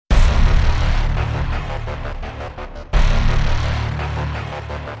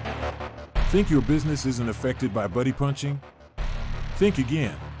Think your business isn't affected by buddy punching? Think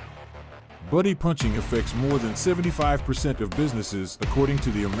again. Buddy punching affects more than 75% of businesses according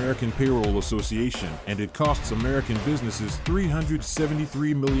to the American Payroll Association, and it costs American businesses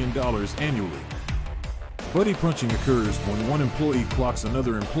 $373 million annually. Buddy punching occurs when one employee clocks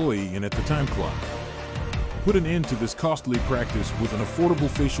another employee in at the time clock. Put an end to this costly practice with an affordable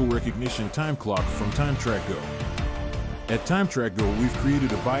facial recognition time clock from TimeTrakGO. At TimeTrakGO, we've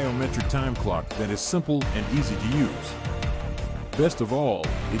created a biometric time clock that is simple and easy to use. Best of all,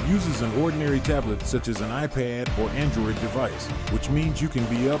 it uses an ordinary tablet such as an iPad or Android device, which means you can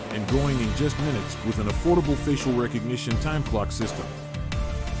be up and going in just minutes with an affordable facial recognition time clock system.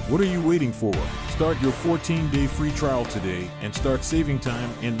 What are you waiting for? Start your 14-day free trial today and start saving time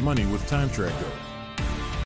and money with TimeTrakGO.